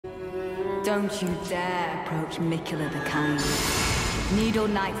Don't you dare approach Miquella the Kind. Needle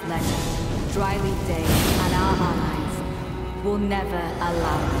Knight's legend, Dryleaf Day, and our allies will never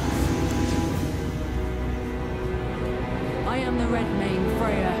allow it. I am the Red Mane,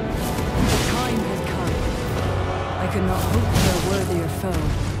 Freya. The time has come. I could not hope for a worthier foe.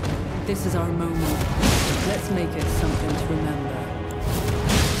 This is our moment. Let's make it something to remember.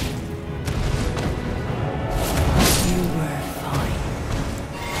 You were fine.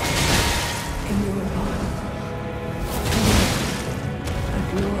 In your arms. A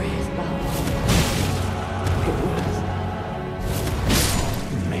glorious battle. It was.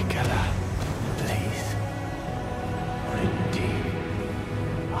 Miquella, please. Redeem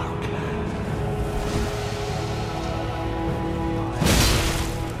our clan.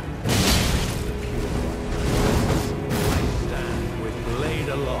 The pure. I stand with blade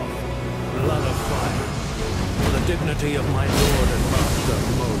aloft, blood of fire, for the dignity of my lord and master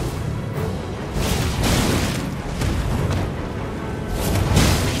Mo.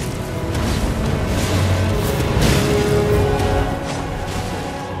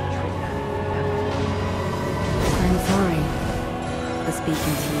 Speaking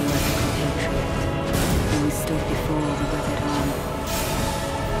to you as a compatriot, when we stood before the withered arm.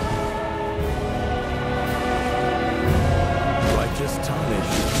 Righteous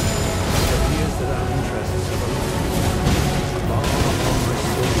tarnish. It appears that our interests have aligned. Far upon my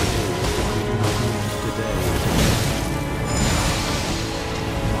soul it is that we do not meet today.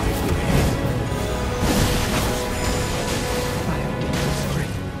 My blade. I am deeply sorry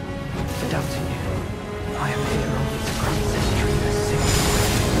for doubting you. I am here only to grant century the sick.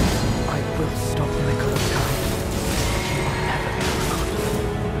 I will stop Miquella's kind. She will never be forgotten.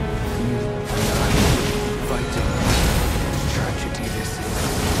 You and I, fighting. Tragedy this is.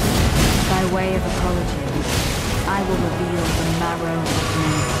 By way of apology, I will reveal the marrow of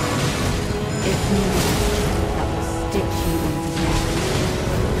me. If needed, that will stitch you into place.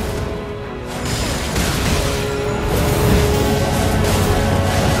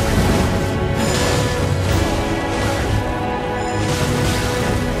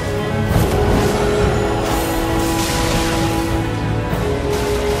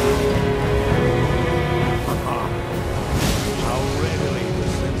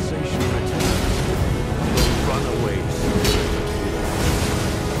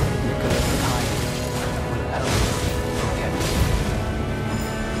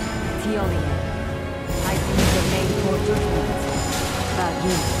 I think you have made poor judgments about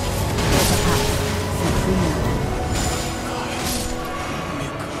you, or perhaps since we know.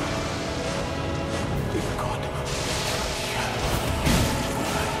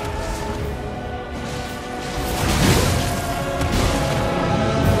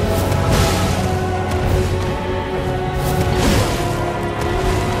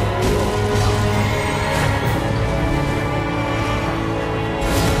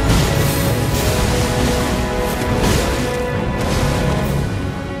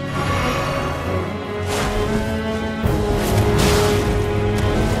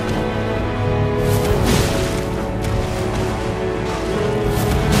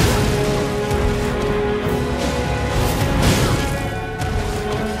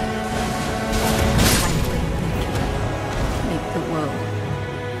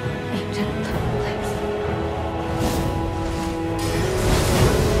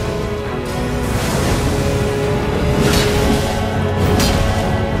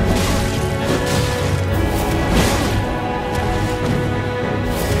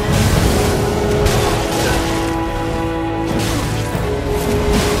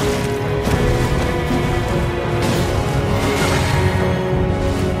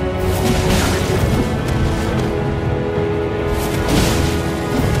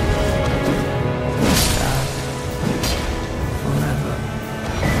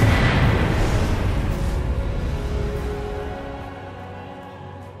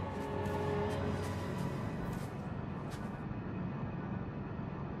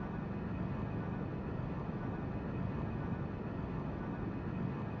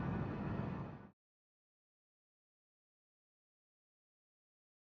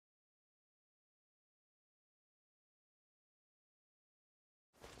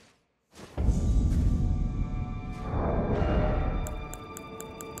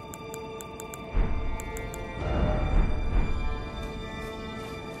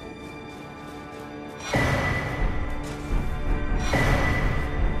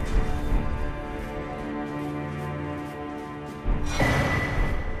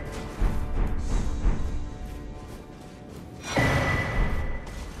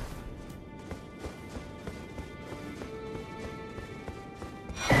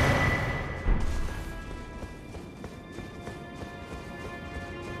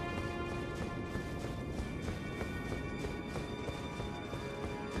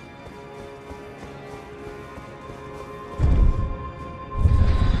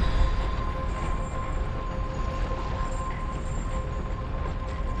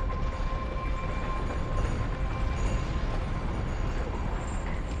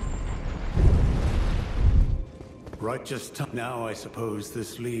 Righteous time. Now I suppose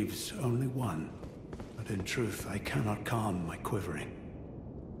this leaves only one. But in truth, I cannot calm my quivering.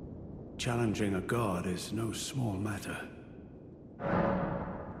 Challenging a god is no small matter.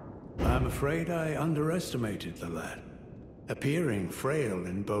 I'm afraid I underestimated the lad. Appearing frail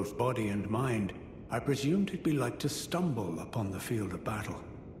in both body and mind, I presumed it'd be like to stumble upon the field of battle.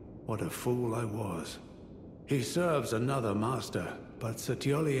 What a fool I was. He serves another master, but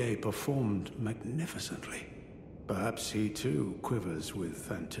Satyolier performed magnificently. Perhaps he too quivers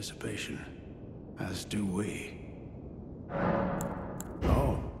with anticipation, as do we.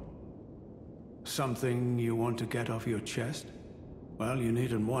 Oh. Something you want to get off your chest? Well, you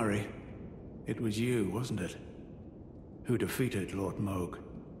needn't worry. It was you, wasn't it? Who defeated Lord Moog.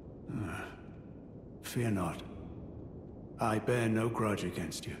 Fear not. I bear no grudge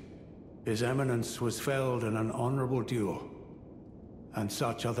against you. His Eminence was felled in an honorable duel. And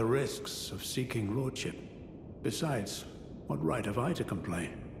such are the risks of seeking lordship. Besides, what right have I to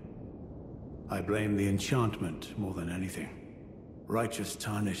complain? I blame the enchantment more than anything. Righteous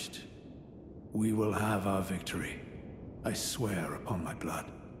tarnished. We will have our victory. I swear upon my blood.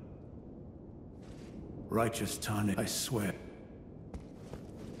 Righteous tarnished, I swear.